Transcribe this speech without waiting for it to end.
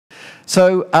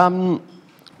So I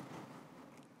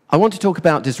want to talk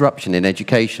about disruption in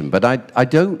education, but I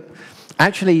don't...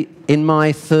 Actually, in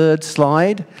my third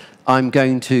slide, I'm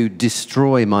going to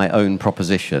destroy my own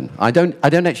proposition. I don't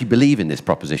actually believe in this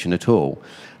proposition at all,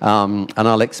 and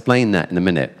I'll explain that in a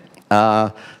minute.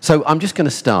 So I'm just going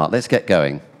to start. Let's get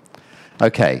going.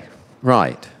 Okay,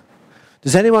 right.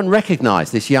 Does anyone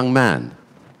recognize this young man?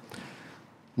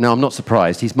 No, I'm not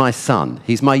surprised. He's my son.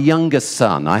 He's my youngest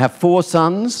son. I have 4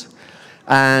 sons,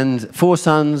 and 4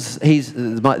 sons.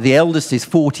 The eldest is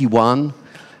 41,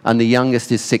 and the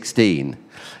youngest is 16.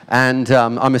 And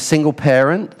I'm a single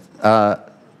parent.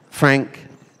 Frank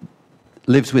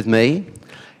lives with me.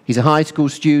 He's a high school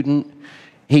student.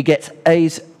 He gets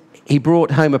A's. He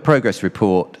brought home a progress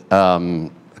report a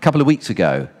couple of weeks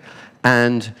ago,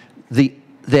 and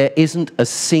there isn't a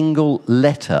single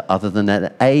letter other than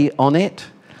an A on it,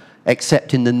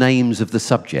 except in the names of the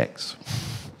subjects.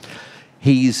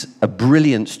 He's a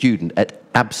brilliant student at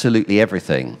absolutely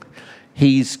everything.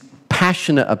 He's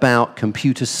passionate about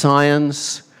computer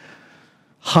science,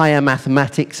 higher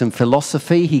mathematics and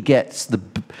philosophy. He gets the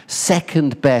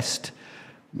second best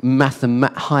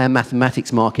higher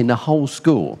mathematics mark in the whole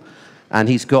school. And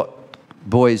he's got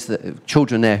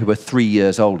children there who are 3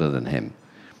 years older than him.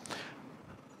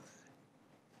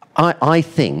 I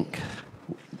think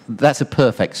that's a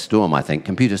perfect storm, I think.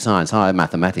 Computer science, higher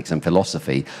mathematics and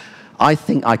philosophy. I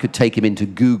think I could take him into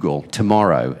Google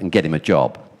tomorrow and get him a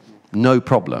job. No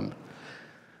problem.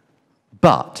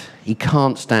 But he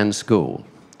can't stand school.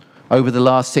 Over the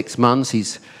last 6 months,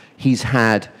 he's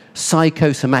had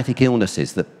psychosomatic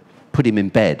illnesses that put him in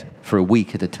bed for a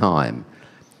week at a time.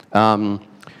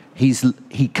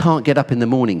 He can't get up in the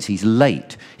mornings. He's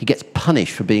late. He gets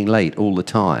punished for being late all the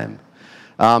time.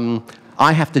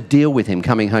 I have to deal with him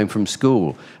coming home from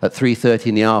school at 3:30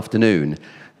 in the afternoon,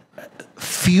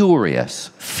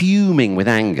 furious, fuming with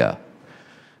anger.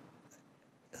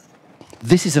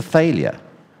 This is a failure.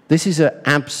 This is an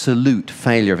absolute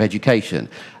failure of education.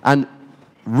 And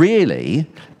really,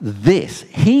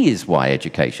 he is why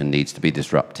education needs to be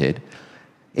disrupted.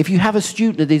 If you have a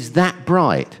student that is that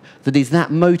bright, that is that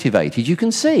motivated, you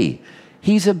can see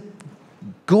he's a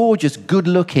gorgeous,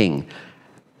 good-looking,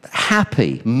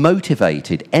 happy,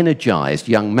 motivated, energized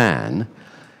young man,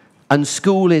 and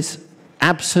school is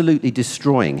absolutely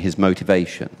destroying his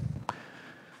motivation.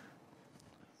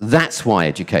 That's why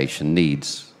education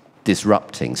needs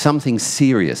disrupting. Something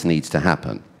serious needs to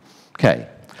happen. Okay,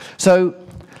 so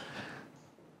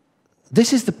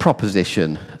this is the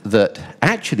proposition that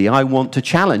actually I want to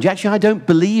challenge. Actually, I don't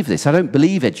believe this. I don't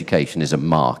believe education is a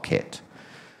market.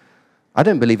 I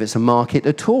don't believe it's a market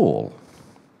at all.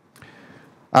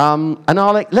 And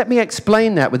let me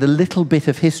explain that with a little bit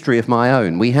of history of my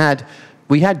own. We had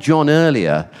John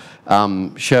earlier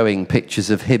showing pictures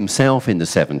of himself in the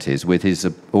 70s with his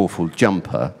awful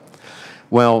jumper.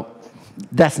 Well,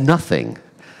 that's nothing.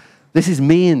 This is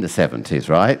me in the 70s,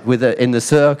 right? In the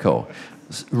circle.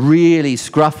 Really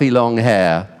scruffy long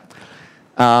hair.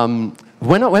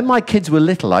 When my kids were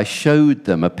little, I showed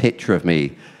them a picture of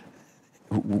me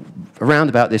around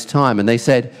about this time, and they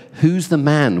said, "Who's the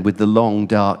man with the long,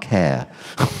 dark hair?"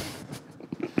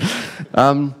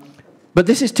 But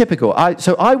this is typical.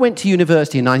 So I went to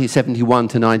university in 1971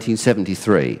 to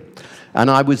 1973, and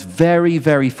I was very,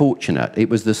 very fortunate. It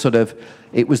was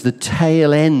the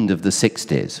tail end of the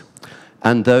 60s,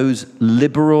 and those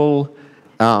liberal,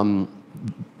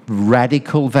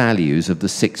 radical values of the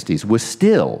 60s were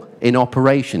still in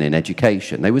operation in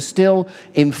education. They were still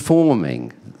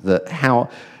informing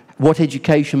what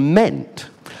education meant.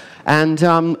 And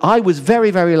I was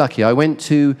very, very lucky. I went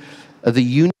to the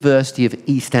University of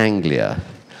East Anglia.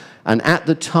 And at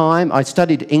the time, I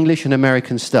studied English and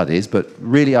American studies, but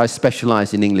really I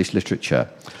specialized in English literature.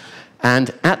 And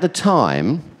at the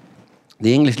time,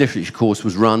 the English literature course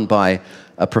was run by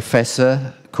a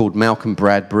professor called Malcolm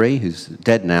Bradbury, who's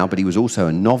dead now, but he was also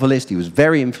a novelist. He was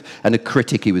and a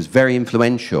critic. He was very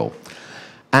influential.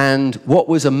 And what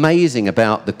was amazing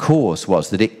about the course was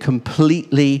that it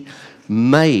completely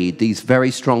made these very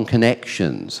strong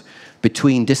connections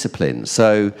between disciplines.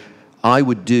 So I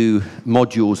would do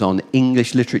modules on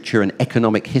English literature and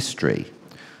economic history.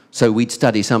 So we'd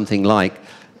study something like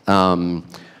the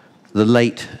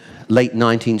late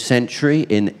 19th century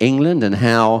in England and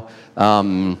how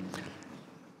the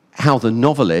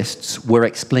novelists were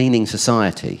explaining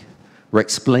society, were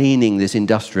explaining this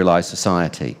industrialized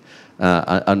society.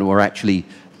 And we're actually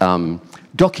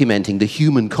documenting the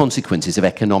human consequences of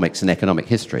economics and economic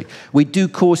history. We do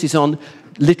courses on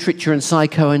literature and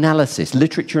psychoanalysis,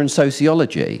 literature and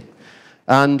sociology.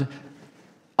 And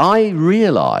I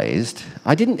realized,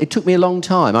 it took me a long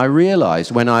time, I realized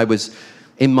when I was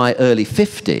in my early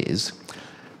 50s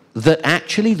that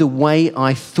actually the way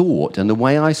I thought and the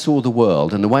way I saw the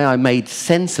world and the way I made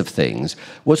sense of things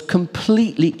was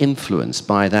completely influenced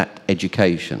by that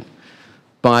education.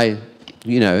 By,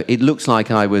 it looks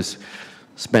like I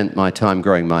spent my time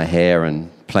growing my hair and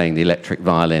playing the electric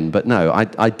violin, but no,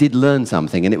 I did learn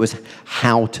something, and it was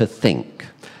how to think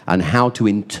and how to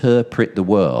interpret the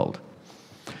world.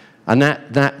 And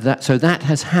so that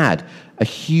has had a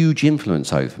huge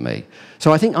influence over me.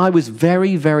 So I think I was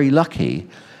very, very lucky.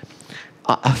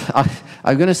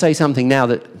 I'm going to say something now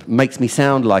that makes me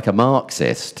sound like a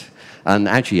Marxist, and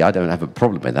actually I don't have a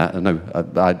problem with that.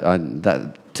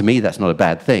 To me, that's not a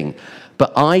bad thing.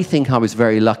 But I think I was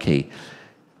very lucky.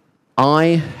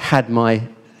 I had my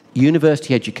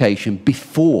university education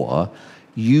before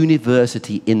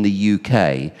university in the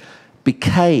UK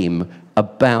became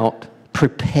about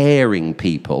preparing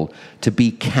people to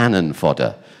be cannon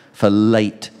fodder for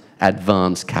late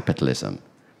advanced capitalism.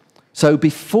 So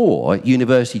before,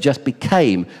 university just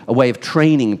became a way of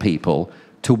training people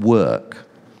to work.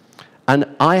 And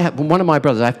one of my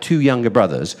brothers, I have two younger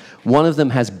brothers, one of them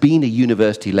has been a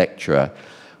university lecturer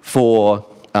for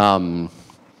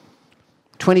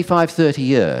 25, 30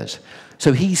 years.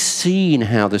 So he's seen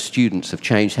how the students have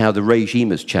changed, how the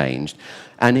regime has changed.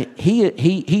 And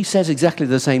he says exactly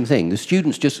the same thing. The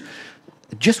students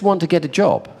just want to get a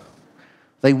job.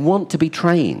 They want to be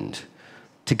trained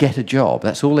to get a job.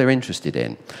 That's all they're interested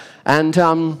in. And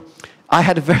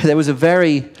there was a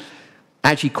very,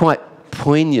 actually quite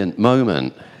poignant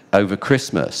moment over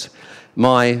Christmas.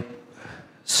 My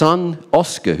son,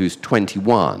 Oscar, who's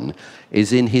 21,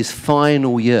 is in his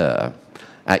final year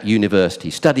at university,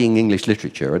 studying English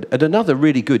literature at another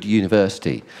really good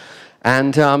university.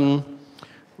 And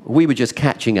we were just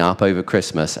catching up over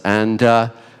Christmas, and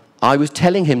I was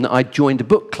telling him that I'd joined a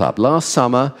book club. Last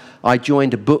summer, I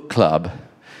joined a book club,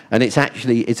 and it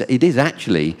is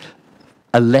actually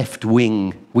a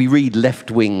left-wing, we read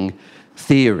left-wing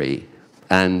theory,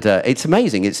 and it's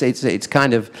amazing. It's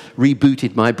kind of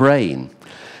rebooted my brain.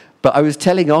 But I was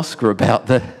telling Oscar about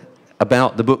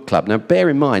the book club. Now, bear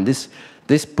in mind,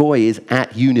 this boy is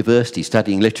at university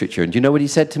studying literature, and do you know what he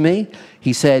said to me?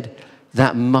 He said,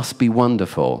 "That must be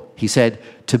wonderful." He said,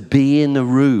 "To be in a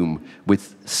room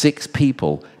with 6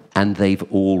 people and they've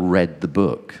all read the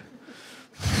book."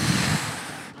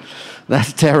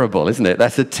 That's terrible, isn't it?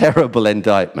 That's a terrible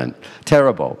indictment.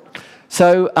 Terrible.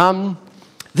 So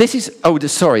this is,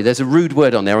 sorry, there's a rude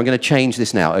word on there. I'm going to change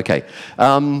this now. Okay.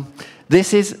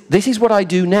 This is what I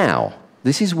do now.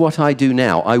 This is what I do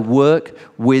now. I work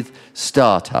with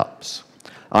startups.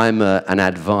 I'm an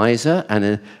advisor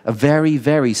and a very,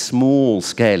 very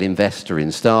small-scale investor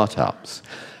in startups.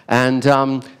 And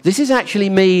this is actually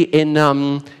me in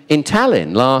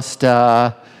Tallinn last...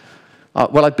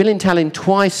 well, I've been in Tallinn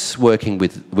twice working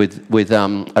with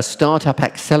a startup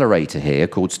accelerator here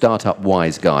called Startup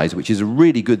Wise Guys, which is a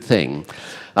really good thing.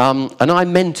 And I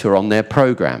mentor on their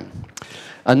program.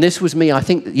 And this was me, I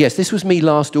think, yes, this was me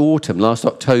last autumn, last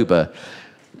October.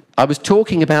 I was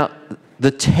talking about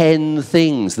the 10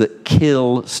 things that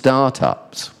kill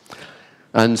startups.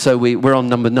 And so we're on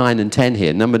number 9 and 10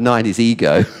 here. Number 9 is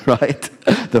ego, right?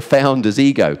 The founder's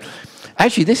ego.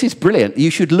 Actually, this is brilliant. You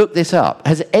should look this up.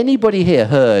 Has anybody here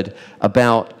heard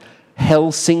about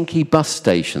Helsinki bus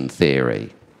station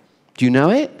theory? Do you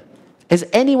know it? Has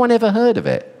anyone ever heard of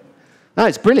it? No,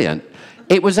 it's brilliant.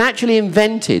 It was actually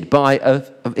invented by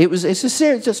it's a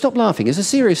serious, stop laughing, it's a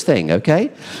serious thing, okay?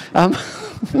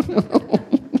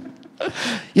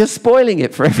 You're spoiling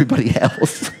it for everybody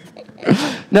else.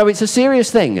 No, it's a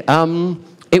serious thing.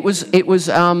 It was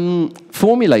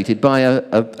formulated by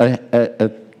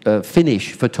a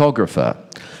Finnish photographer.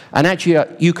 And actually,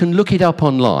 you can look it up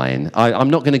online. I'm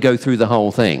not going to go through the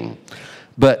whole thing.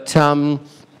 But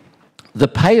the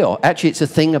payoff, actually, it's a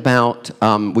thing about,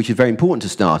 which is very important to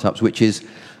startups, which is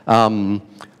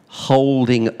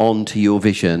holding on to your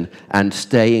vision and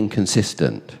staying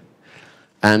consistent.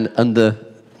 And the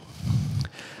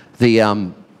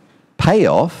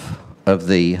payoff of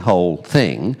the whole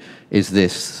thing is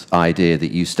this idea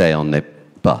that you stay on the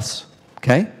bus,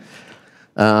 okay?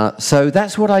 So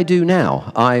that's what I do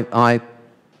now.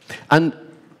 And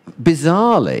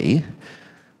bizarrely,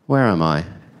 where am I?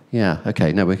 Yeah,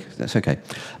 okay, no, that's okay.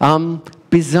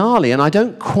 Bizarrely, and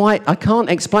I can't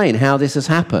explain how this has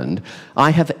happened,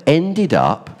 I have ended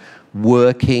up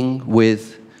working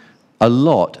with a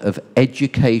lot of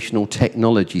educational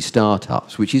technology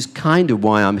startups, which is kind of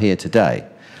why I'm here today.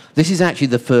 This is actually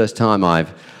the first time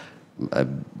I've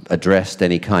addressed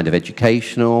any kind of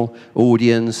educational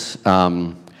audience.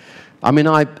 I mean,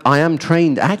 I am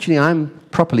trained, actually I'm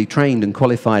properly trained and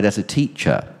qualified as a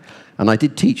teacher. And I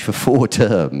did teach for 4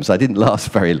 terms. I didn't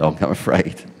last very long, I'm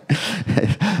afraid.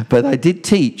 But I did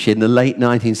teach in the late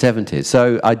 1970s.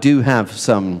 So I do have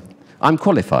some, I'm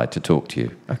qualified to talk to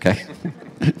you, okay?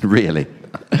 Really.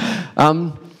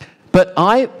 But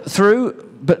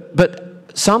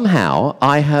somehow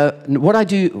I have,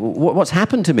 what's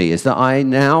happened to me is that I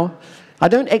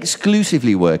don't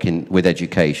exclusively work with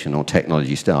education or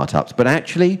technology startups, but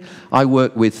actually I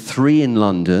work with 3 in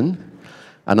London,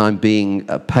 and I'm being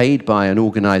paid by an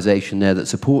organization there that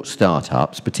supports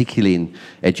startups, particularly in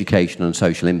education and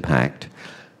social impact,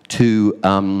 to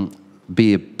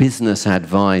be a business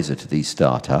advisor to these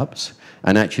startups.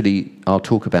 And actually, I'll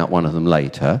talk about one of them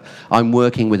later. I'm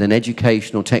working with an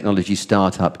educational technology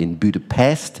startup in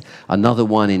Budapest, another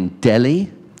one in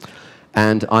Delhi,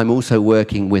 and I'm also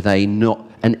working with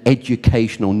an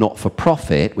educational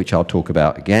not-for-profit, which I'll talk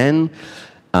about again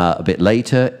a bit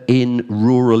later, in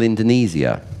rural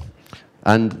Indonesia.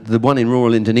 And the one in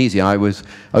rural Indonesia, I was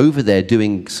over there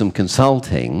doing some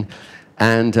consulting,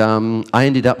 and I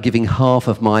ended up giving half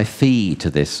of my fee to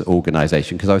this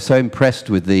organization because I was so impressed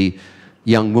with the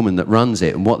young woman that runs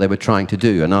it and what they were trying to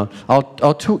do. And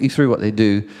I'll talk you through what they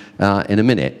do in a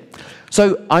minute.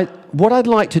 So what I'd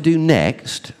like to do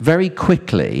next, very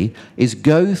quickly, is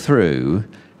go through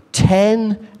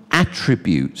 10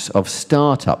 attributes of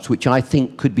startups which I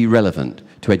think could be relevant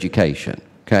to education,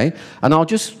 okay? And I'll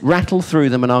just rattle through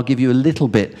them and I'll give you a little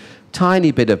bit,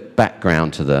 tiny bit of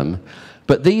background to them.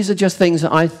 But these are just things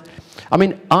that I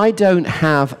mean, I don't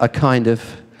have a kind of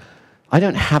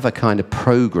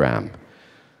program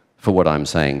for what I'm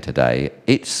saying today.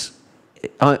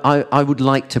 I would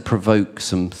like to provoke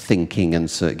some thinking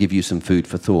and give you some food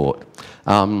for thought.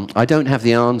 I don't have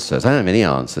the answers. I don't have any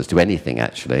answers to anything,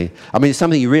 actually. I mean, it's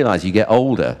something you realize you get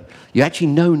older. You actually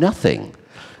know nothing.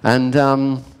 And,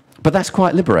 but that's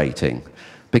quite liberating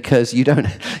because you don't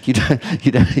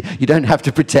have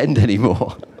to pretend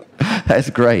anymore. That's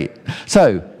great.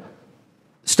 So,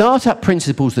 startup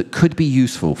principles that could be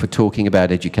useful for talking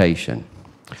about education.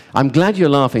 I'm glad you're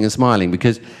laughing and smiling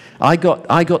because I got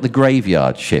the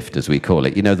graveyard shift, as we call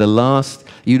it. You know,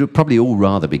 you'd probably all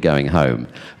rather be going home,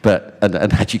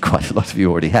 and actually quite a lot of you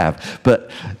already have.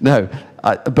 But no,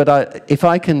 if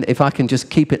I can just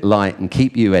keep it light and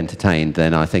keep you entertained,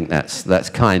 then I think that's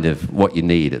kind of what you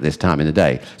need at this time in the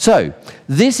day. So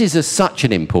this is such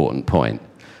an important point.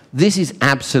 This is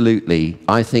absolutely,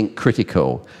 I think,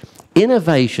 critical.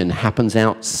 Innovation happens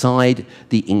outside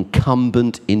the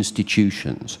incumbent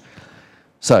institutions.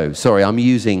 So, sorry, I'm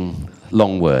using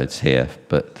long words here,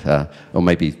 but, or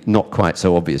maybe not quite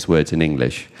so obvious words in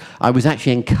English. I was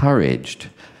actually encouraged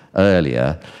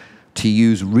earlier to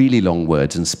use really long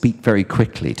words and speak very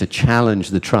quickly to challenge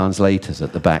the translators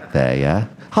at the back there, yeah?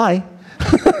 Hi.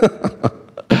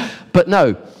 But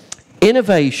no,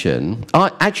 innovation,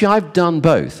 actually I've done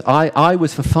both. I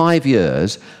was for 5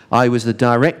 years, I was the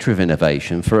director of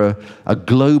innovation for a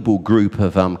global group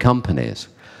of companies.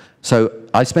 So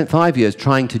I spent 5 years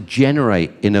trying to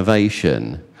generate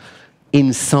innovation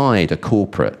inside a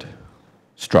corporate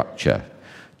structure.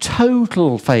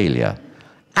 Total failure,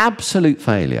 absolute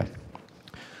failure.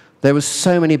 There were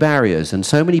so many barriers and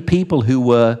so many people who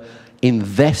were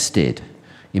invested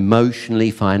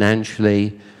emotionally,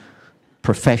 financially,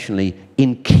 professionally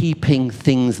in keeping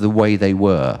things the way they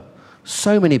were.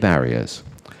 So many barriers.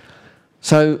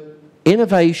 So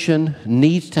innovation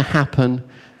needs to happen.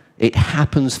 It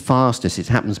happens fastest, it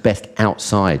happens best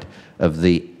outside of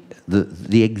the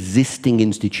existing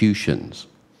institutions.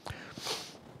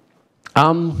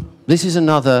 This is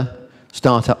another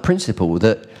startup principle,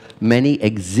 that many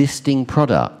existing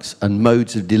products and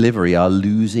modes of delivery are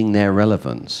losing their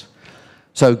relevance.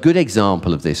 So a good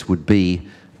example of this would be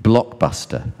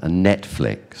Blockbuster and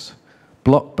Netflix.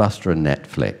 Blockbuster and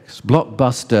Netflix.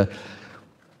 Blockbuster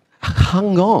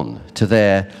hung on to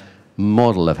their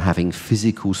model of having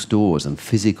physical stores and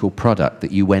physical product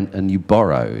that you went and you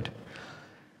borrowed.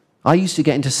 I used to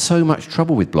get into so much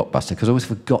trouble with Blockbuster because I always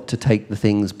forgot to take the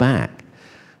things back.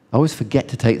 I always forget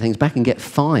to take things back and get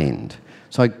fined.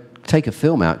 So I take a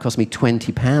film out, it cost me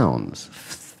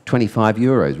 £20, 25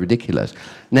 euros, ridiculous.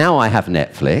 Now I have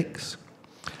Netflix.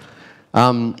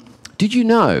 Did you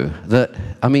know that,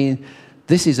 I mean,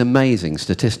 this is amazing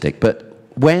statistic, but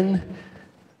when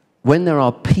there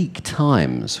are peak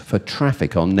times for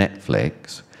traffic on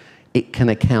Netflix, it can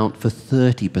account for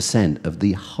 30% of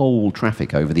the whole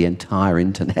traffic over the entire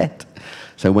internet.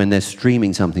 So when they're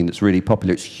streaming something that's really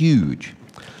popular, it's huge.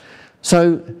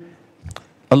 So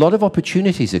a lot of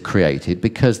opportunities are created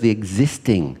because the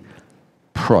existing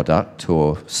product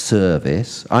or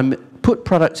service, I'm put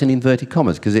products in inverted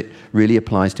commas because it really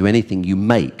applies to anything you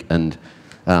make and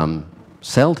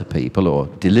sell to people or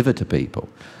deliver to people.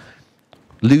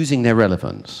 Losing their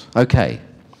relevance. Okay.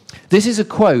 This is a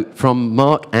quote from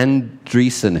Mark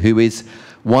Andreessen, who is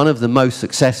one of the most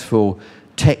successful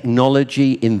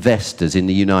technology investors in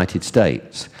the United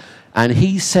States. And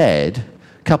he said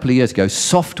a couple of years ago,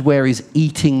 software is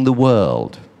eating the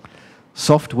world.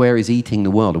 Software is eating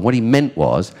the world. And what he meant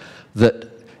was that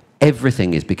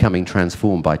everything is becoming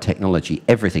transformed by technology.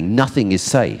 Everything. Nothing is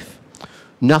safe.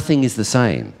 Nothing is the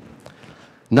same.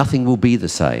 Nothing will be the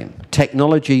same.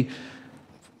 Technology,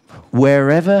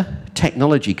 wherever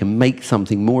technology can make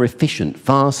something more efficient,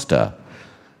 faster,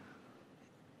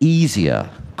 easier,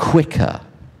 quicker,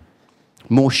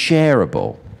 more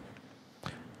shareable,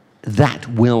 that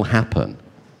will happen.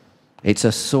 It's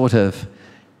a sort of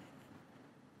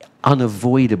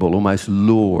unavoidable, almost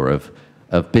law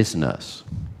of business.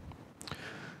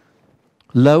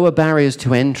 Lower barriers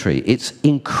to entry. It's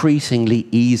increasingly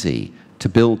easy to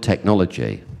build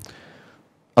technology.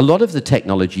 A lot of the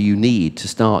technology you need to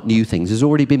start new things has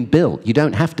already been built. You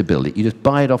don't have to build it. You just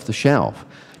buy it off the shelf.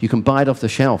 You can buy it off the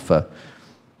shelf for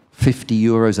 50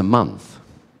 euros a month.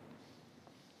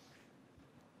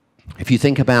 If you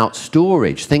think about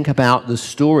storage, think about the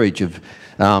storage of...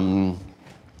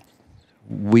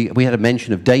 we had a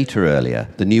mention of data earlier,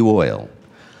 the new oil.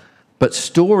 But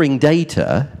storing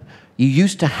data, you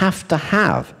used to have to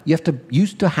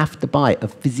buy a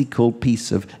physical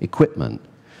piece of equipment,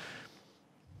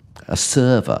 a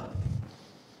server,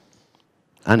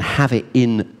 and have it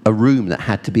in a room that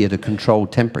had to be at a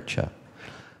controlled temperature.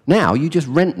 Now, you just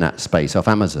rent that space off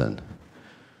Amazon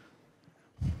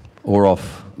or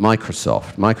off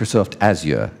Microsoft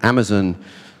Azure, Amazon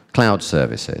Cloud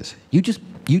Services. You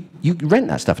rent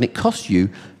that stuff, and it costs you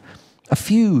a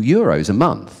few euros a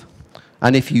month.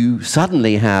 And if you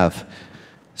suddenly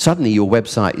your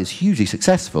website is hugely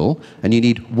successful and you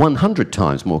need 100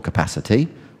 times more capacity,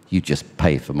 you just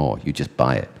pay for more. You just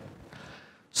buy it.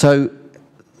 So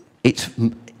it's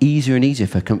easier and easier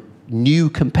for new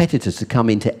competitors to come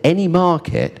into any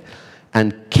market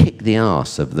and kick the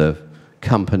arse of the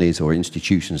companies or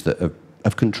institutions that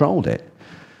have controlled it.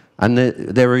 And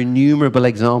there are innumerable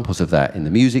examples of that in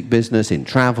the music business, in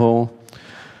travel,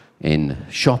 in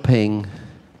shopping,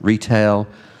 retail.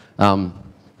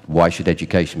 Why should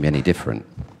education be any different?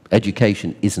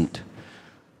 Education isn't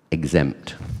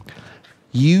exempt.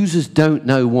 Users don't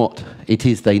know what it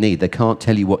is they need. They can't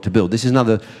tell you what to build. This is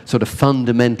another sort of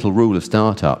fundamental rule of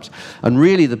startups. And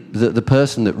really, the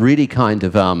person that really kind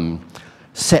of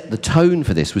set the tone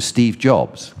for this was Steve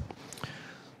Jobs.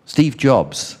 Steve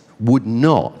Jobs would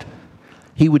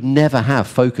never have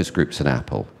focus groups at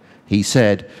Apple. He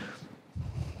said,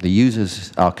 the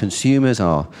users, our consumers,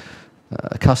 our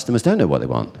customers don't know what they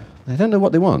want. They don't know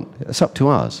what they want. It's up to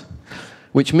us.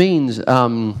 Which means,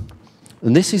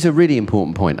 and this is a really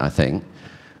important point, I think,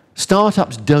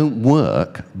 startups don't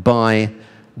work by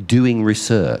doing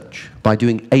research, by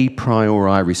doing a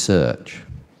priori research.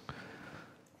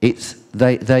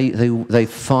 They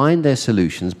find their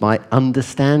solutions by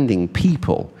understanding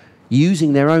people,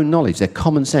 using their own knowledge, their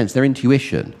common sense, their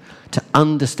intuition, to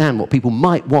understand what people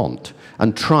might want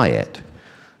and try it.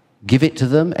 Give it to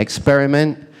them,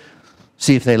 experiment,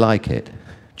 see if they like it,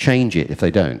 change it if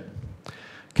they don't.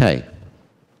 Okay.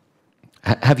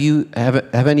 Have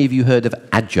any of you heard of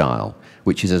Agile,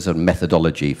 which is a sort of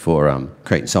methodology for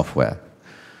creating software?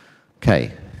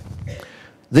 Okay.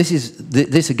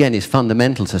 This again is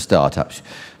fundamental to startups.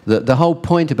 The whole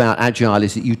point about Agile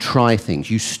is that you try things.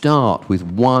 You start with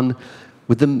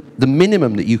the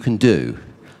minimum that you can do,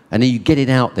 and then you get it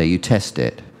out there, you test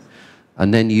it,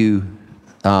 and then you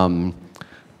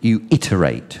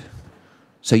iterate.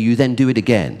 So you then do it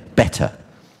again, better.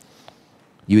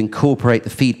 You incorporate the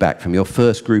feedback from your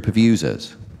first group of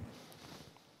users.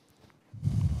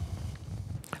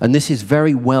 And this is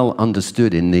very well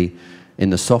understood in the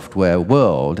software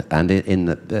world and in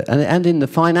the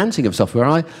financing of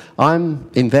software. I'm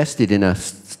invested in a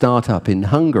startup in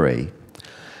Hungary.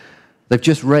 They've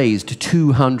just raised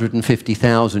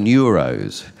 250,000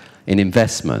 euros in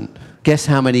investment. Guess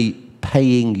how many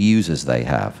paying users they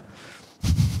have?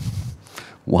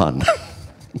 One.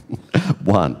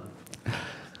 One.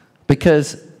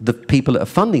 Because the people that are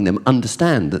funding them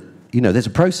understand that, there's a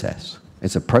process.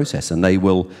 It's a process, and they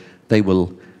will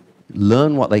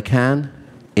learn what they can,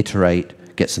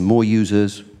 iterate, get some more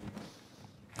users,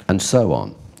 and so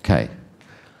on. Okay.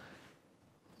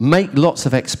 Make lots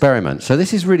of experiments. So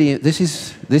this is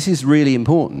really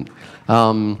important.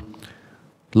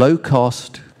 Low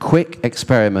cost, quick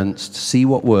experiments to see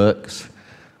what works,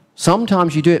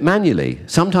 Sometimes you do it manually.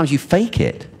 Sometimes you fake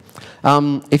it.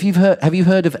 Have you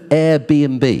heard of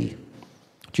Airbnb? Do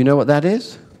you know what that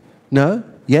is? No?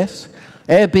 Yes?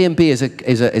 Airbnb is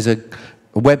a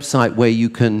website where you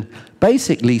can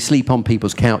basically sleep on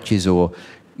people's couches or,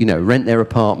 you know, rent their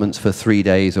apartments for 3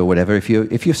 days or whatever. If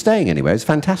you're staying anywhere, it's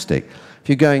fantastic. If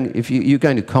you're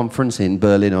going to a conference in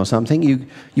Berlin or something,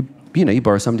 you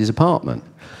borrow somebody's apartment.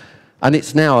 And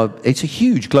it's a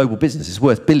huge global business. It's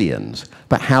worth billions.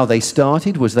 But how they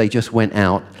started was they just went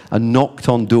out and knocked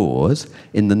on doors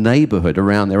in the neighborhood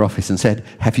around their office and said,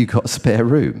 "Have you got a spare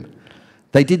room?"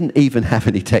 They didn't even have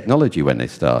any technology when they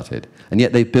started. And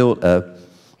yet they built a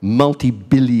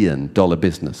multi-billion-dollar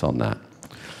business on that.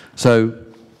 So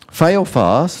fail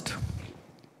fast.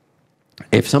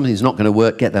 If something's not going to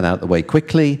work, get that out of the way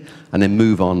quickly, and then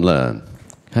move on, learn.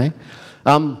 Okay?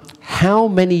 How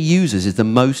many users is the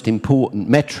most important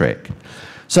metric?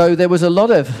 So there was a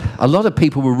lot of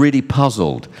people were really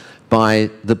puzzled by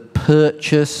the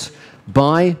purchase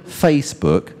by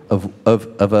Facebook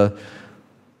of a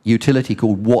utility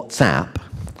called WhatsApp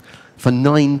for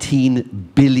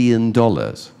 $19 billion.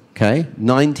 Okay?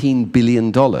 $19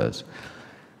 billion.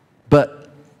 But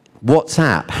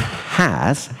WhatsApp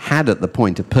had at the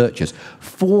point of purchase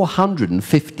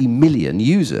 450 million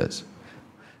users.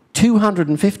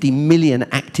 250 million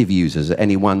active users at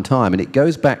any one time. And it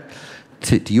goes back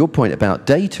to your point about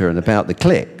data and about the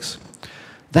clicks.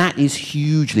 That is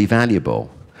hugely valuable.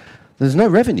 There's no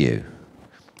revenue.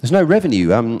 There's no revenue.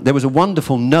 There was a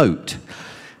wonderful note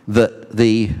that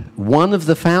one of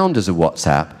the founders of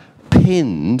WhatsApp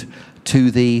pinned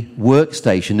to the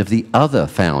workstation of the other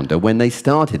founder when they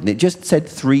started. And it just said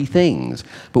 3 things.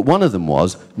 But one of them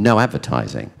was no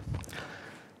advertising.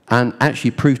 And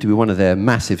actually proved to be one of their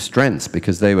massive strengths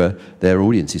because their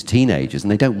audience is teenagers and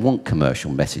they don't want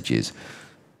commercial messages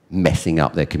messing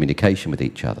up their communication with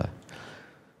each other.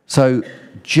 So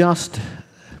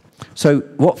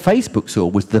what Facebook saw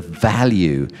was the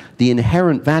value, the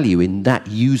inherent value in that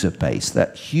user base,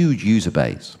 that huge user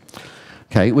base.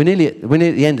 Okay, we're nearly at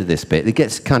the end of this bit. It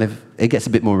gets a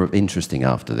bit more interesting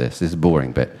after this. This is a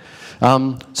boring bit.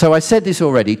 So I said this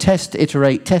already, test,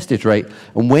 iterate,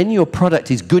 and when your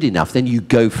product is good enough, then you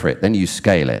go for it, then you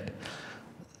scale it.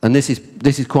 And this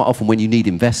is quite often when you need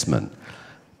investment,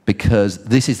 because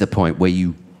this is the point where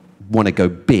you want to go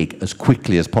big as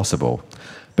quickly as possible,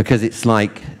 because it's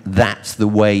like that's the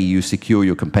way you secure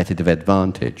your competitive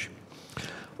advantage.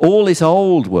 All this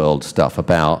old world stuff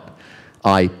about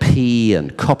IP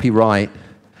and copyright,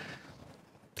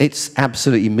 it's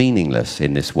absolutely meaningless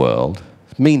in this world.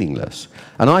 Meaningless.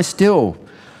 And I still,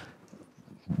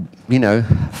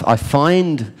 I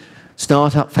find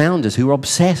startup founders who are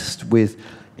obsessed with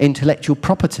intellectual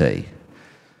property.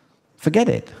 Forget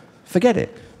it. Forget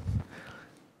it.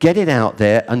 Get it out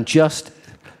there and just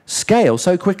scale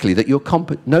so quickly that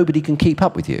nobody can keep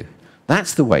up with you.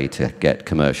 That's the way to get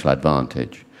commercial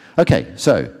advantage. Okay,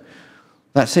 so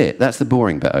that's it. That's the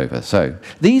boring bit over. So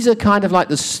these are kind of like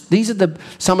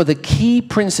some of the key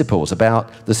principles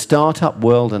about the startup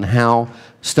world and how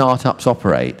startups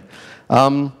operate.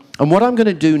 And what I'm going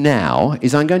to do now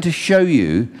is I'm going to show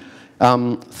you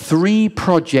 3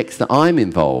 projects that I'm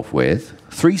involved with,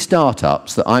 3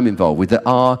 startups that I'm involved with that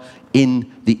are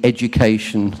in the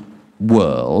education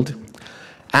world.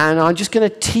 And I'm just going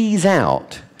to tease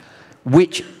out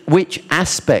which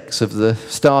aspects of the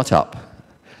startup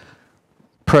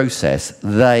process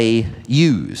they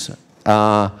use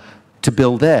to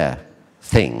build their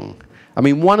thing. I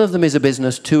mean, one of them is a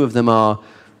business, 2 of them are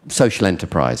social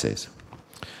enterprises.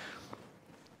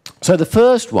 So the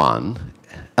first one,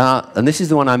 and this is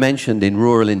the one I mentioned in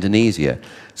rural Indonesia,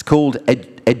 it's called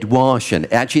Edwashen.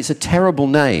 Actually, it's a terrible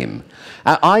name.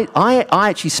 I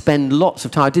actually spend lots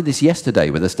of time, I did this yesterday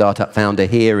with a startup founder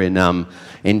here in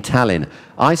Tallinn.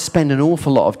 I spend an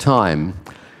awful lot of time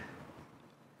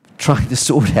trying to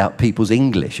sort out people's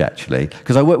English, actually,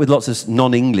 because I work with lots of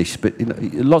non-English, but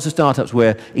lots of startups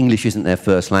where English isn't their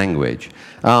first language.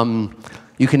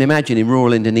 You can imagine in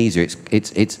rural Indonesia,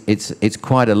 it's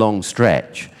quite a long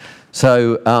stretch.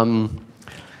 So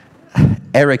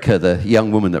Erica, the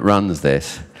young woman that runs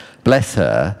this, bless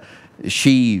her,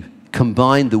 she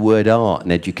combined the word art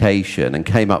and education and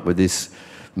came up with this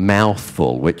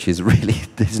mouthful, which is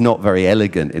not very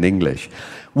elegant in English.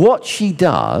 What she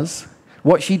does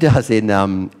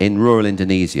in rural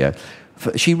Indonesia,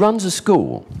 she runs a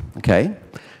school, okay?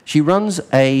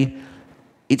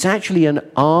 It's actually an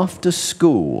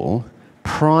after-school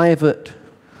private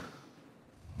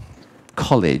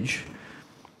college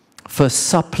for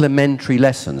supplementary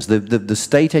lessons. The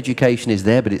state education is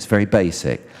there, but it's very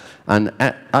basic. And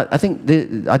I think,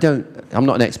 I'm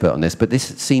not an expert on this, but this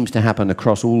seems to happen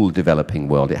across all the developing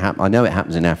world. I know it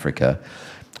happens in Africa,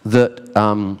 that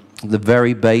the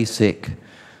very basic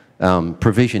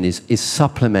provision is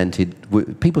supplemented,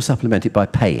 people supplement it by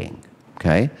paying,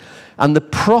 okay? And the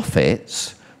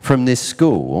profits from this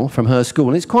school, from her school,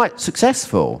 and it's quite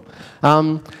successful.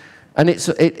 And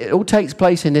it all takes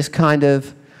place in this kind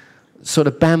of sort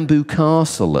of bamboo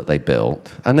castle that they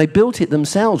built, and they built it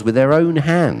themselves with their own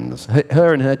hands,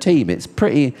 her and her team. It's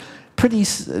pretty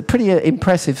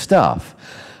impressive stuff.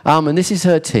 And this is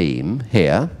her team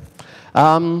here.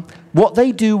 What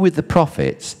they do with the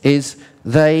profits is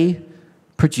they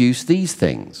produce these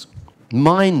things,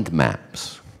 mind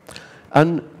maps.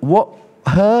 And what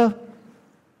her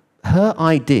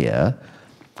idea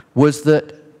was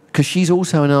that, because she's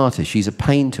also an artist, she's a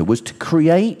painter, was to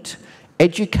create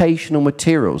educational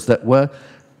materials that were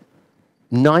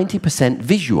 90%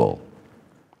 visual.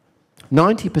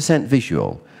 90%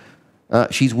 visual.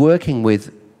 She's working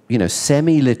with,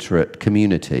 semi-literate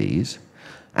communities,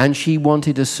 and she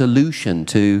wanted a solution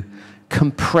to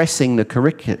compressing the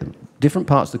curriculum, different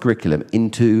parts of the curriculum,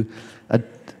 into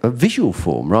a visual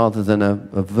form rather than a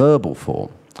verbal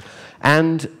form.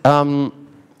 And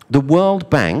the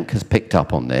World Bank has picked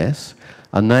up on this,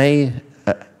 and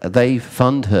they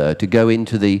fund her to go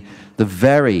into the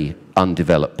very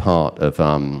undeveloped part of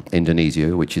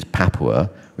Indonesia, which is Papua,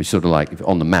 which sort of like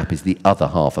on the map is the other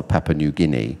half of Papua New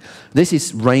Guinea. This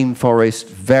is rainforest,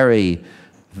 very,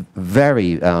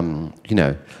 very,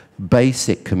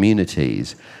 basic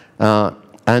communities.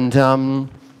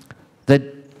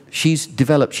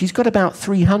 She's got about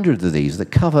 300 of these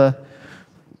that cover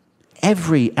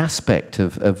every aspect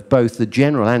of both the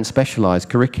general and specialized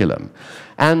curriculum.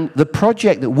 And the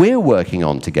project that we're working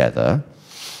on together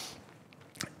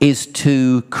is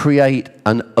to create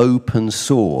an open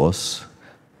source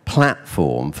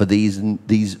platform for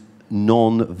these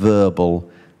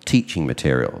non-verbal teaching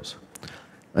materials,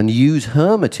 and use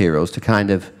her materials to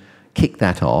kind of kick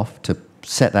that off, to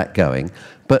set that going,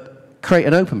 but create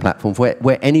an open platform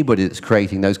where anybody that's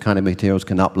creating those kind of materials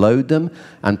can upload them,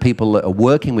 and people that are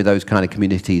working with those kind of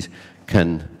communities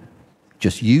can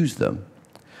just use them.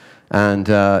 And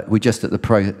we're just at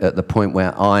the point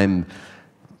where I'm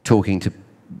talking to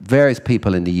various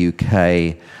people in the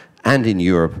UK and in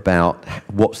Europe about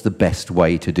what's the best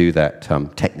way to do that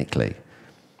technically.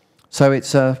 So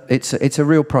it's a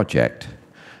real project.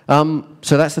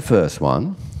 So that's the first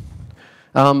one.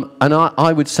 And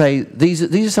I would say these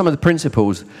are some of the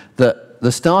principles,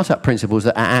 the startup principles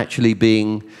that are actually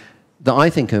that I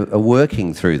think are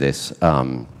working through this,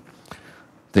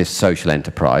 this social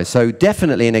enterprise. So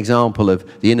definitely an example of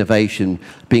the innovation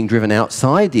being driven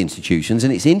outside the institutions.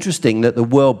 And it's interesting that the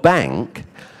World Bank,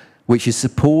 which is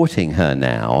supporting her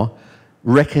now,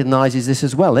 recognizes this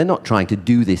as well. They're not trying to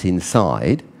do this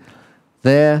inside.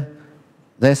 They're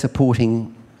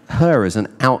supporting her as an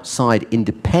outside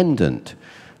independent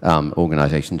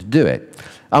organization to do it.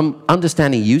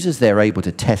 Understanding users, they're able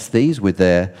to test these with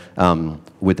their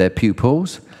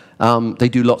pupils. They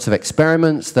do lots of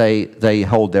experiments. They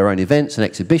hold their own events and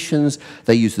exhibitions.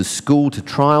 They use the school to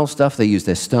trial stuff. They use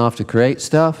their staff to create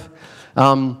stuff.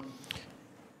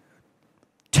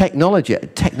 Technology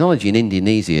in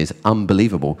Indonesia is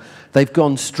unbelievable. They've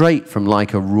gone straight from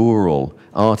like a rural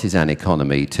artisan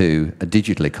economy to a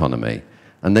digital economy.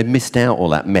 And they've missed out all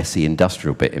that messy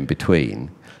industrial bit in between.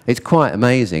 It's quite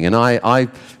amazing. And I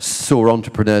saw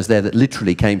entrepreneurs there that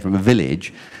literally came from a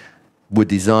village, were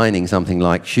designing something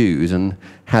like shoes, and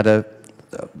had an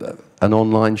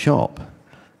online shop.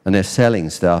 And they're selling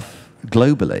stuff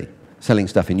globally, selling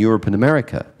stuff in Europe and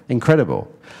America.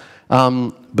 Incredible.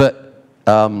 But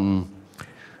in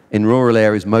rural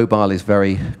areas, mobile is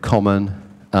very common.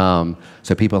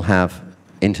 So people have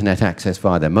internet access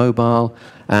via their mobile,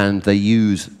 and they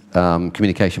use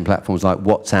communication platforms like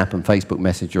WhatsApp and Facebook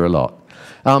Messenger a lot.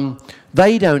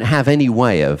 They don't have any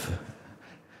way of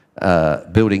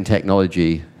building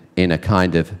technology in a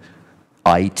kind of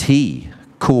IT,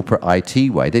 corporate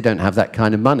IT way. They don't have that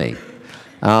kind of money.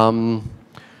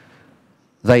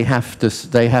 They have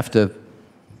to,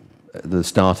 the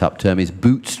startup term is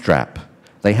bootstrap.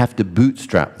 They have to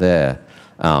bootstrap their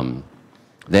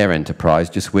enterprise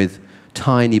just with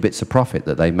tiny bits of profit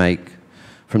that they make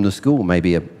from the school,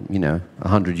 maybe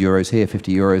 100 euros here,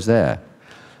 50 euros there.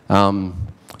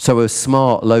 So a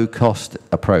smart, low-cost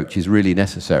approach is really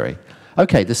necessary.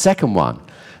 Okay, the second one.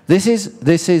 This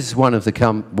is one of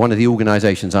the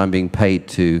organisations I'm being paid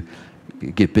to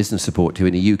give business support to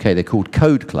in the UK. They're called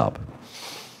Code Club,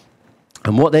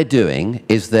 and what they're doing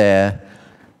is they're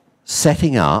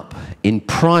setting up in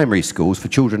primary schools for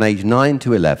children aged 9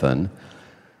 to 11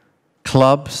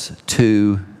 clubs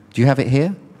to, do you have it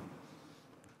here?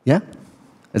 Yeah?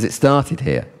 Has it started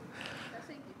here?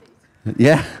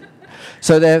 Yeah?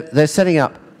 So they're setting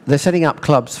up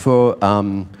clubs for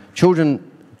children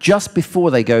just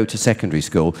before they go to secondary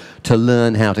school to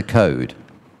learn how to code.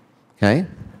 Okay?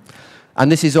 And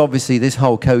this is obviously, this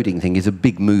whole coding thing is a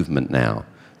big movement now.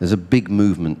 There's a big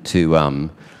movement to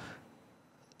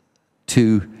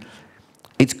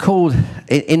it's called,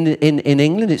 in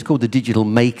England, it's called the Digital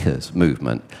Makers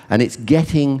movement. And it's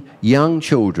getting young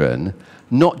children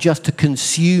not just to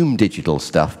consume digital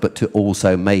stuff, but to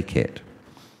also make it.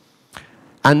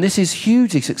 And this is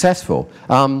hugely successful.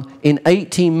 In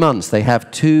 18 months, they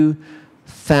have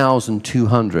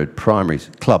 2,200 primary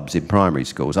clubs in primary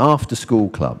schools, after-school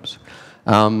clubs.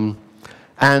 And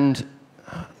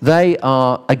they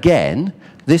are, again,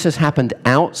 this has happened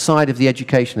outside of the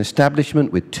education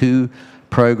establishment with 2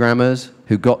 programmers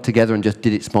who got together and just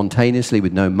did it spontaneously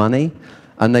with no money.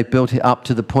 And they built it up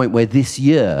to the point where this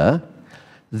year,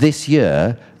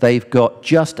 they've got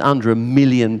just under £1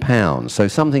 million, so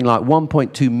something like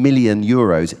 1.2 million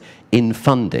euros in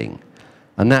funding.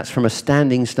 And that's from a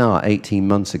standing start 18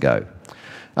 months ago.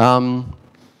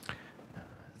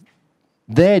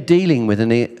 They're dealing with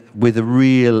a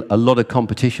lot of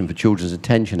competition for children's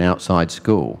attention outside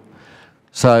school.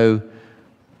 So,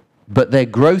 but their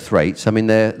growth rates, I mean,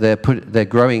 they're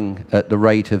growing at the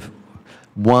rate of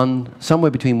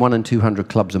somewhere between 100 and 200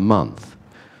 clubs a month.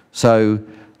 So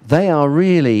they are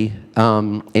really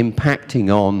impacting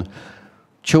on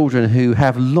children who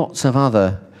have lots of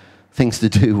other things to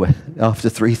do after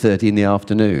 3:30 in the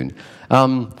afternoon.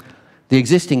 The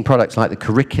existing products like the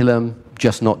curriculum,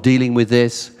 just not dealing with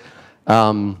this.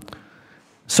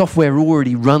 Software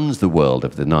already runs the world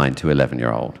of the 9 to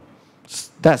 11-year-old.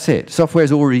 That's it.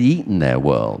 Software's already eaten their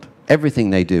world. Everything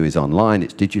they do is online,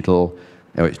 it's digital,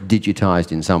 or it's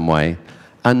digitized in some way.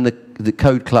 And the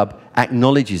Code Club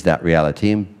acknowledges that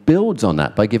reality and builds on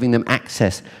that by giving them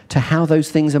access to how those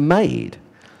things are made.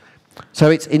 So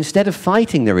it's, instead of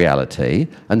fighting the reality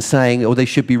and saying, oh, they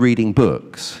should be reading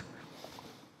books.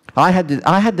 I had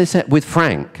this with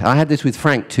Frank. I had this with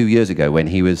Frank 2 years ago when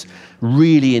he was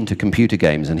really into computer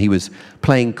games and he was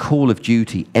playing Call of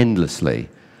Duty endlessly,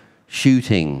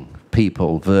 shooting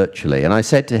people virtually. And I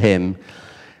said to him,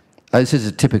 this is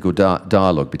a typical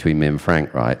dialogue between me and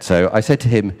Frank, right? So I said to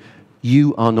him,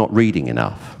 you are not reading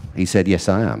enough. He said, yes,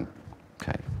 I am.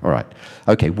 Okay, all right.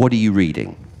 Okay, what are you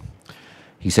reading?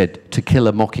 He said, To Kill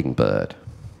a Mockingbird.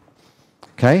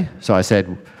 Okay, so I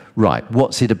said, right,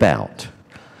 what's it about?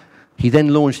 He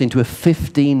then launched into a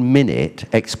 15-minute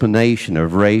explanation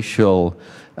of racial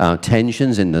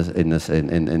tensions in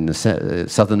the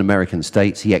Southern American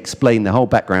states. He explained the whole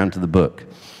background to the book.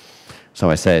 So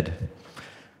I said,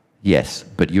 yes,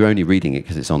 but you're only reading it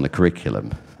because it's on the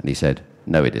curriculum. And he said,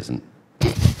 no, it isn't.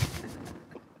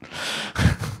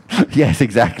 Yes,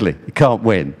 exactly. You can't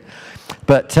win.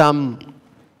 But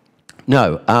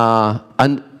no,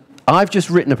 and I've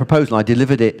just written a proposal. I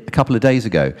delivered it a couple of days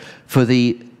ago for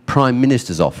the Prime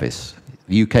Minister's office,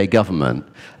 the UK government,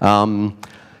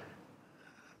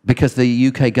 because the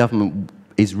UK government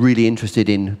is really interested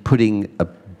in putting a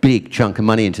big chunk of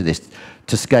money into this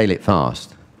to scale it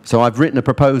fast. So I've written a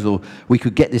proposal. We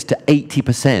could get this to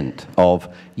 80% of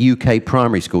UK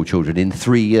primary school children in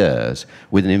 3 years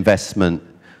with an investment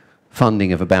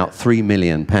funding of about £3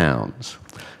 million.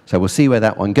 So we'll see where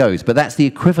that one goes. But that's the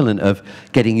equivalent of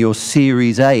getting your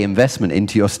Series A investment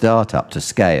into your startup to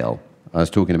scale, I was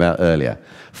talking about earlier.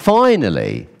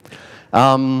 Finally,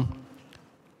 a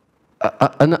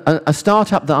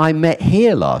startup that I met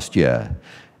here last year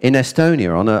in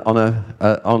Estonia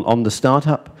on the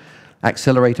startup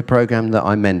accelerator program that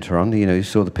I mentor on. You know, you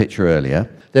saw the picture earlier.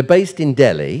 They're based in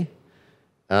Delhi,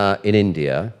 in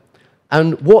India,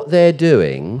 and what they're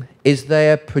doing is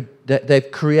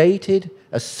they've created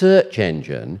a search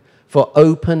engine for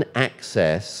open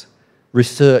access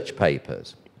research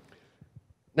papers.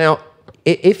 Now,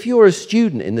 if you're a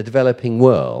student in the developing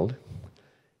world,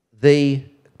 the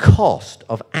cost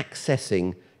of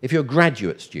accessing, if you're a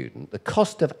graduate student, the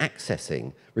cost of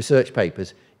accessing research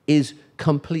papers is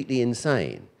completely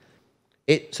insane.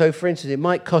 So, for instance, it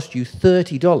might cost you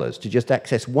 $30 to just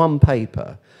access one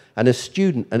paper, and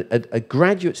a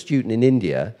graduate student in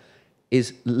India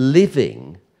is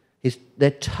living,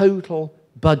 their total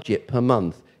budget per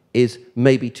month is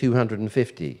maybe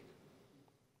 $250.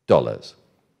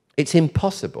 It's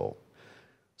impossible.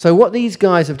 So what these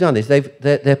guys have done is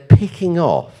they're picking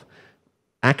off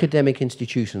academic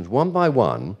institutions one by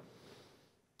one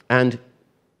and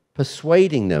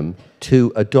persuading them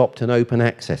to adopt an open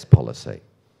access policy.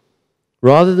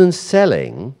 Rather than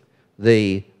selling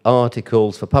the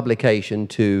articles for publication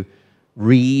to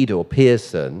Reed or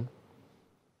Pearson,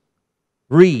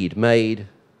 Reed made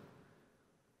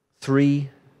 3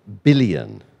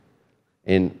 billion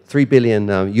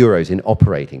euros in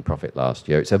operating profit last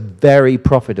year. It's a very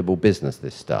profitable business,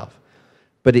 this stuff.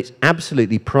 But it's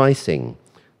absolutely pricing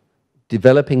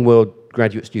developing world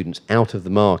graduate students out of the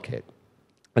market.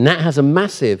 And that has a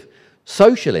massive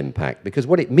social impact, because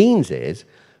what it means is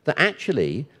that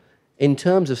actually, in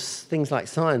terms of things like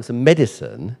science and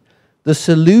medicine, the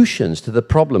solutions to the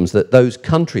problems that those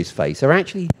countries face are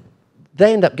actually,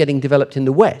 they end up getting developed in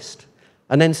the West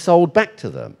and then sold back to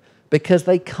them, because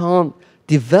they can't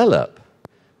develop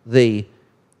the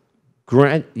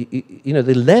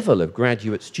the level of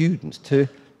graduate students to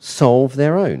solve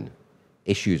their own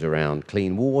issues around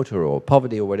clean water or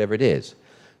poverty or whatever it is.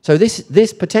 So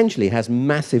this potentially has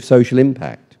massive social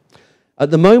impact. At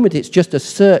the moment, it's just a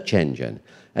search engine,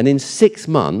 and in 6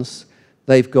 months,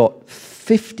 they've got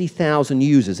 50,000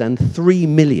 users and 3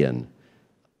 million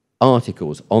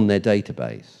articles on their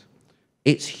database.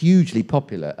 It's hugely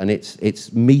popular, and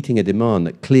it's meeting a demand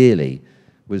that clearly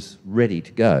was ready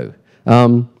to go.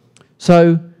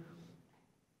 So,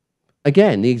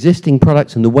 again, the existing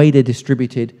products and the way they're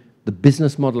distributed, the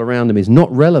business model around them is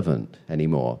not relevant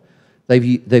anymore.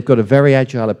 They've got a very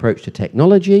agile approach to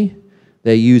technology.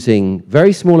 They're using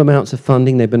very small amounts of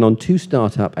funding. They've been on 2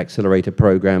 startup accelerator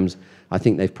programs. I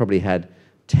think they've probably had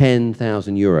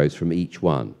 10,000 euros from each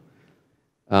one.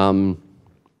 And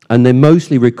they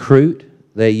mostly recruit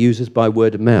their users by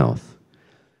word of mouth.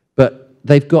 But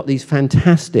they've got these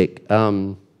fantastic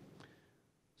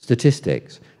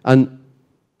statistics. And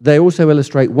they also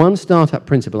illustrate one startup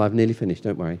principle. I've nearly finished,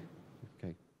 don't worry.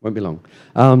 Okay, won't be long.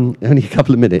 Only a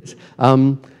couple of minutes.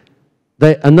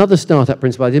 Another startup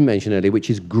principle I didn't mention earlier, which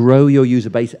is grow your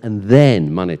user base and then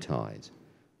monetize.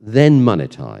 Then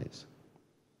monetize.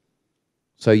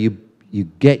 So you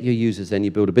get your users, then you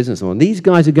build a business on. These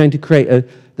guys are going to create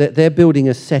they're building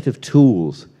a set of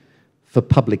tools for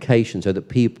publication so that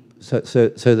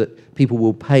people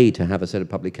will pay to have a set of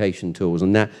publication tools,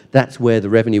 and that's where the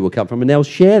revenue will come from. And they'll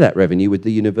share that revenue with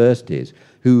the universities,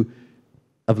 who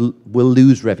will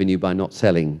lose revenue by not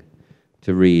selling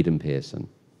to Reed and Pearson.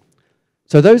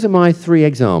 So those are my 3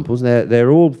 examples.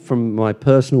 They're all from my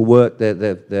personal work.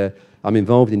 I'm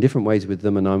involved in different ways with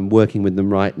them, and I'm working with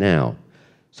them right now.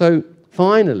 So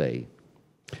finally,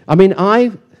 I mean,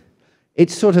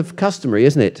 it's sort of customary,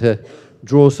 isn't it, to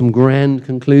draw some grand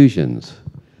conclusions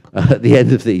at the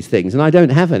end of these things, and I don't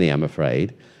have any, I'm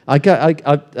afraid. I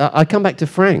come back to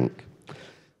Frank. Get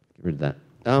rid of that.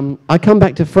 I come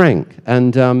back to Frank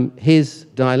and his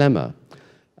dilemma.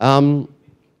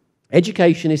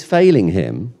 Education is failing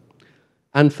him,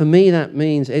 and for me that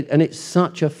means, and it's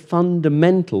such a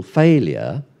fundamental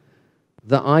failure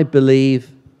that I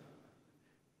believe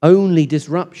only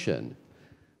disruption.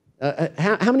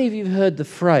 How many of you have heard the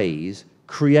phrase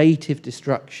creative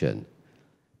destruction?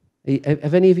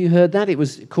 Have any of you heard that? It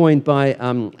was coined by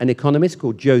an economist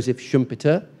called Joseph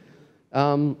Schumpeter,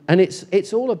 and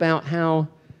it's all about how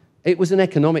it's an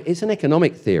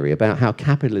economic theory about how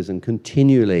capitalism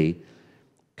continually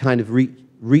kind of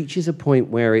reaches a point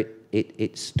where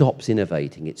it stops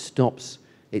innovating, it stops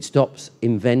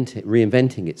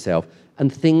reinventing itself,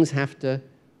 and things have to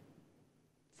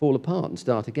fall apart and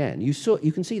start again.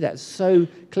 You can see that so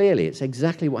clearly. It's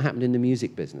exactly what happened in the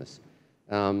music business,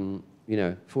 4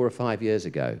 or 5 years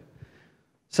ago.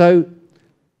 So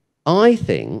I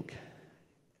think,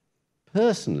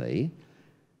 personally,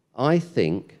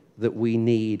 that we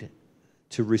need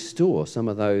to restore some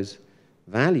of those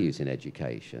values in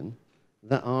education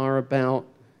that are about,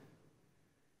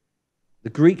 the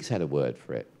Greeks had a word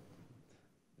for it.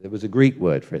 There was a Greek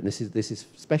word for it, and this is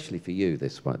especially for you,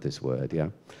 this word, yeah.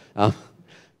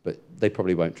 But they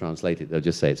probably won't translate it. They'll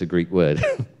just say it's a Greek word.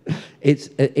 It's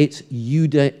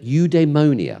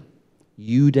eudaimonia,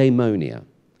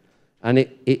 and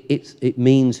it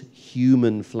means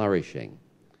human flourishing.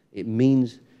 It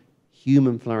means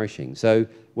human flourishing. So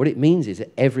what it means is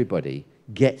that everybody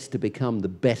gets to become the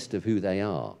best of who they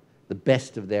are, the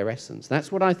best of their essence.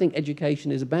 That's what I think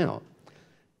education is about,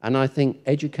 and I think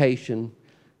education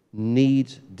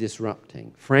needs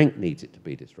disrupting. Frank needs it to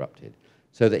be disrupted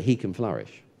so that he can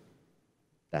flourish.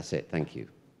 That's it. Thank you.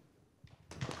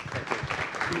 Are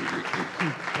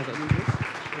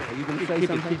you going to say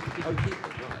something? Oh, keep it.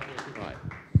 Right.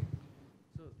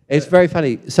 It's very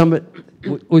funny.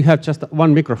 We have just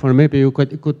one microphone. Maybe you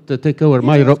could take over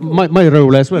my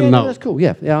role as well now. That's cool.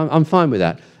 Yeah, I'm fine with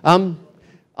that.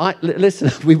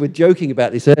 Listen, we were joking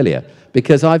about this earlier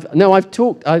because I've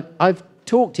talked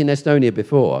in Estonia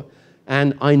before,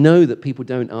 and I know that people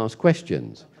don't ask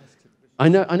questions. I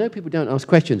know people don't ask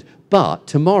questions, but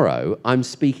tomorrow I'm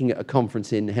speaking at a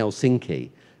conference in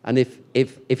Helsinki, and if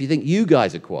you think you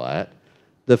guys are quiet,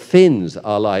 the Finns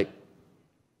are like,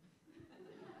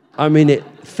 I mean, a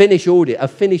Finnish audience.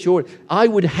 I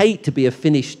would hate to be a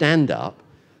Finnish stand-up.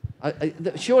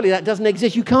 Surely that doesn't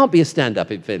exist. You can't be a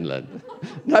stand-up in Finland.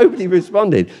 Nobody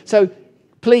responded. So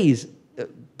please,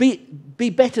 be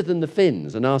better than the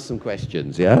Finns and ask some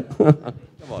questions, yeah? Come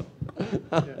on.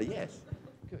 Yes.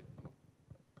 Good.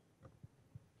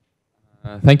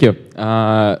 Thank you.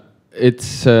 It's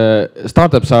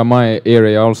startups are my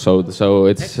area also, so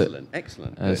it's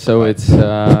excellent. So it's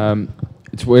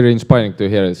very inspiring to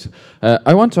hear this.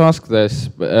 I want to ask this.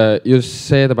 You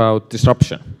said about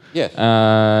disruption. Yes.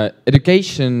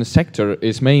 Education sector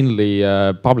is mainly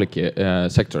public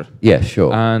sector. Yes,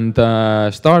 sure. And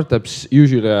startups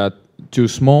usually are too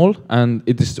small, and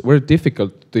it is very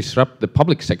difficult to disrupt the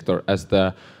public sector as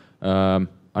the I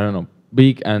don't know,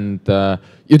 big, and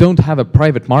you don't have a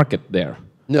private market there.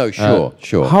 No, sure.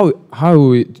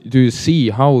 How do you see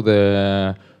how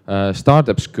the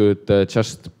startups could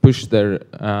just push their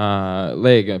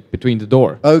leg between the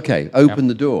door? Okay, open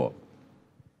the door.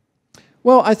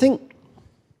 Well, I think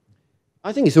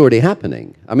it's already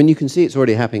happening. I mean, you can see it's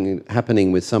already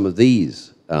happening with some of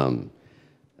these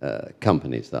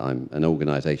companies that an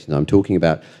organisation that I'm talking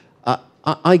about.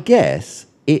 I guess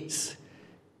it's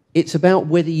about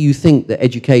whether you think that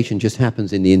education just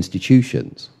happens in the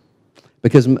institutions.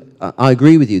 Because I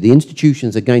agree with you, the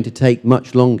institutions are going to take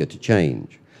much longer to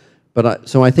change. But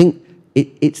so I think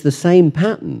it's the same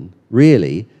pattern,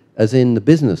 really, as in the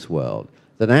business world,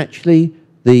 that actually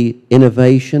the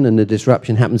innovation and the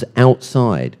disruption happens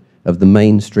outside of the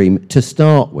mainstream to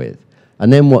start with.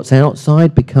 And then what's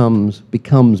outside becomes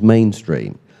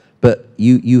mainstream. But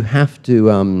you have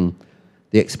to,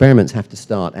 the experiments have to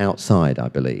start outside, I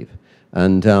believe.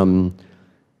 And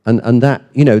that,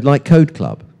 you know, like Code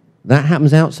Club, that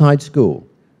happens outside school.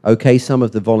 Okay, some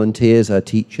of the volunteers are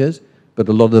teachers, but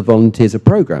a lot of the volunteers are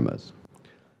programmers.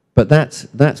 But that's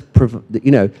you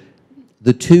know,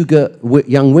 the two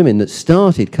young women that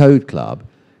started Code Club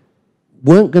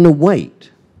weren't going to wait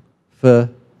for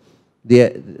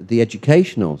the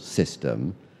educational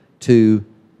system to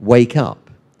wake up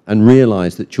and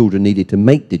realize that children needed to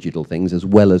make digital things as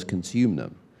well as consume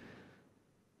them.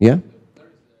 Yeah?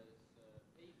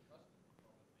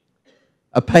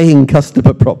 A paying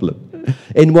customer problem.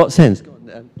 In what sense?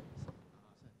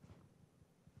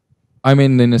 I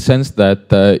mean, in a sense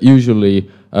that usually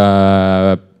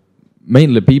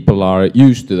mainly people are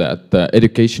used to that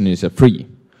education is free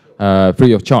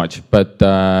of charge. But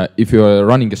if you are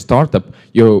running a startup,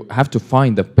 you have to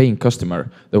find a paying customer.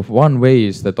 The one way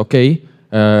is that, okay,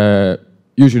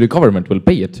 usually government will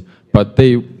pay it, but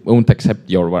they won't accept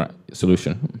your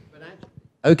solution.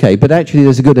 Okay, but actually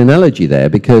there's a good analogy there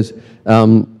because,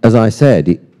 as I said,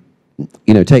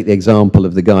 you know, take the example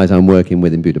of the guys I'm working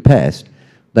with in Budapest.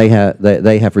 They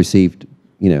have received,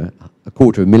 you know,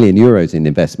 €250,000 euros in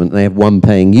investment. And they have one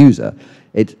paying user.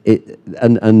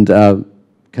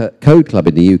 Code Club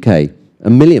in the UK,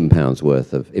 £1 million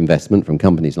worth of investment from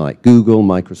companies like Google,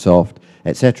 Microsoft,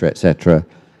 etc., etc.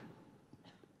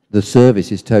 The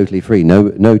service is totally free.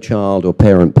 No child or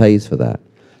parent pays for that.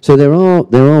 So there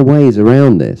are ways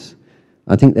around this.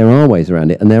 I think there are ways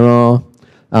around it, and there are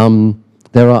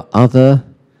other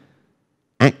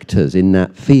actors in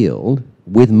that field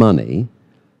with money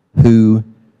who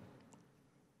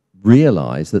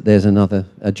realize that there's another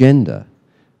agenda.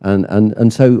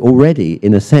 And so already,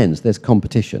 in a sense, there's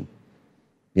competition.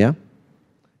 Yeah?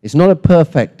 It's not a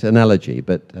perfect analogy,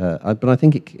 but I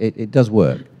think it does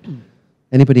work.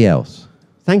 Anybody else?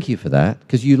 Thank you for that,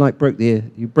 because you broke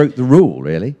the rule,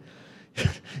 really.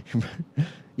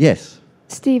 Yes.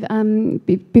 Steve,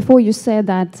 before you said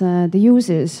that the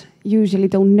users usually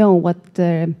don't know what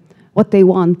they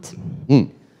want. In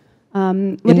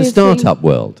the startup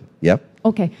world, yep.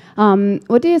 Okay.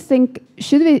 What do you think?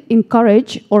 Should we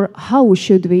encourage, or how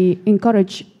should we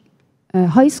encourage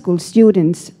high school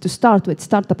students to start with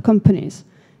startup companies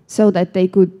so that they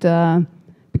could,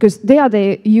 because they are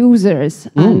the users,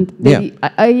 and they,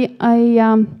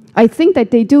 I think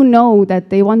that they do know that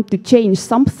they want to change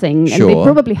something, sure. And they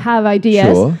probably have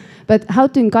ideas, sure. But how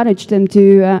to encourage them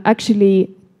to actually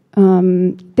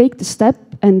take the step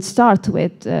and start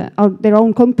with their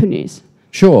own companies?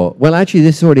 Sure. Well, actually,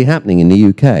 this is already happening in the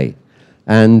UK.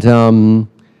 And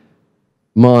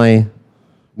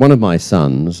one of my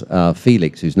sons,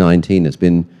 Felix, who's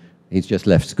 19, he's just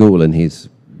left school and he's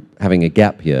having a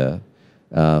gap year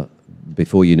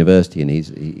before university, and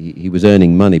he was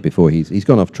earning money before he's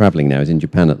gone off traveling now. He's in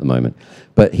Japan at the moment,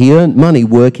 but he earned money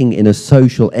working in a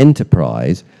social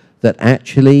enterprise that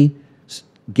actually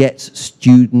gets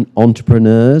student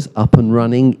entrepreneurs up and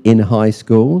running in high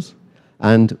schools.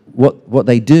 And what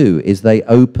they do is they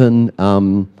open.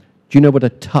 Do you know what a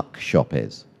tuck shop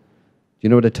is? Do you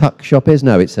know what a tuck shop is?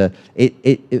 No,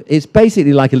 it's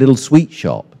basically like a little sweet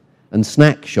shop and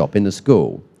snack shop in the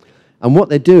school. And what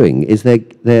they're doing is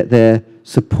they're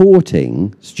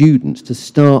supporting students to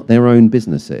start their own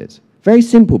businesses. Very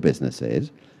simple businesses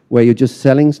where you're just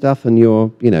selling stuff and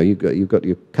you've got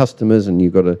your customers and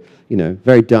you've got a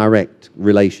very direct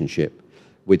relationship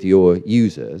with your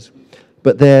users.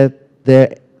 But they're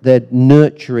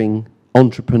nurturing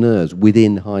entrepreneurs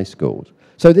within high schools.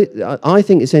 So I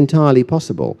think it's entirely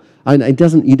possible. And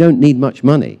you don't need much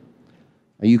money.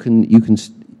 You've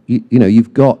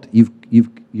got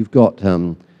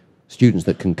students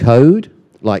that can code,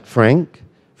 like Frank.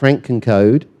 Frank can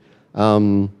code,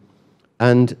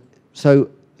 and so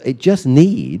it just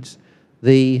needs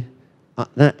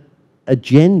that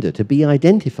agenda to be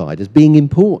identified as being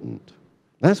important.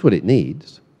 That's what it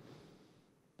needs.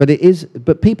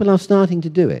 But people are starting to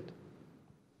do it.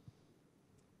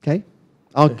 Okay,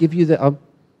 I'll give you I'll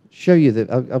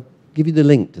give you the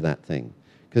link to that thing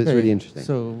because it's really interesting.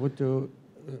 So would you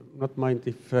not mind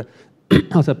if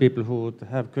other people who would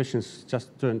have questions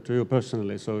just turn to you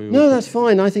personally? No, that's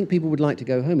fine. I think people would like to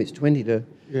go home. It's 20 to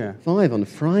 5 on a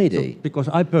Friday. So, because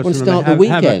I personally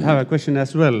have a question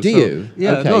as well. Do you?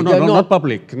 Yeah. Okay. No, not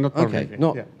public. Not public.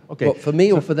 Okay. Okay. What, for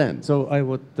me or for them? So I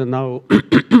would now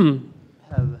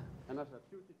have another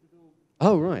duty to do.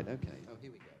 Oh, right. Okay. Oh,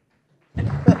 here we go.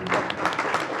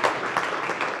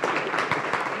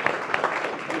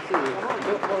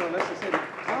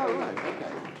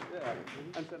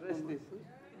 And the rest is...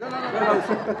 No. And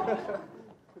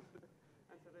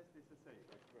the rest is the same.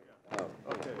 Oh,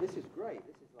 okay. This is great.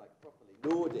 This is like properly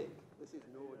Nordic. This is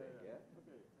Nordic, yeah?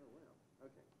 Okay. Oh,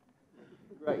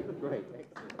 wow. Okay. Great.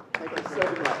 Excellent. Thank you so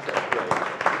much. That's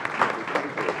great.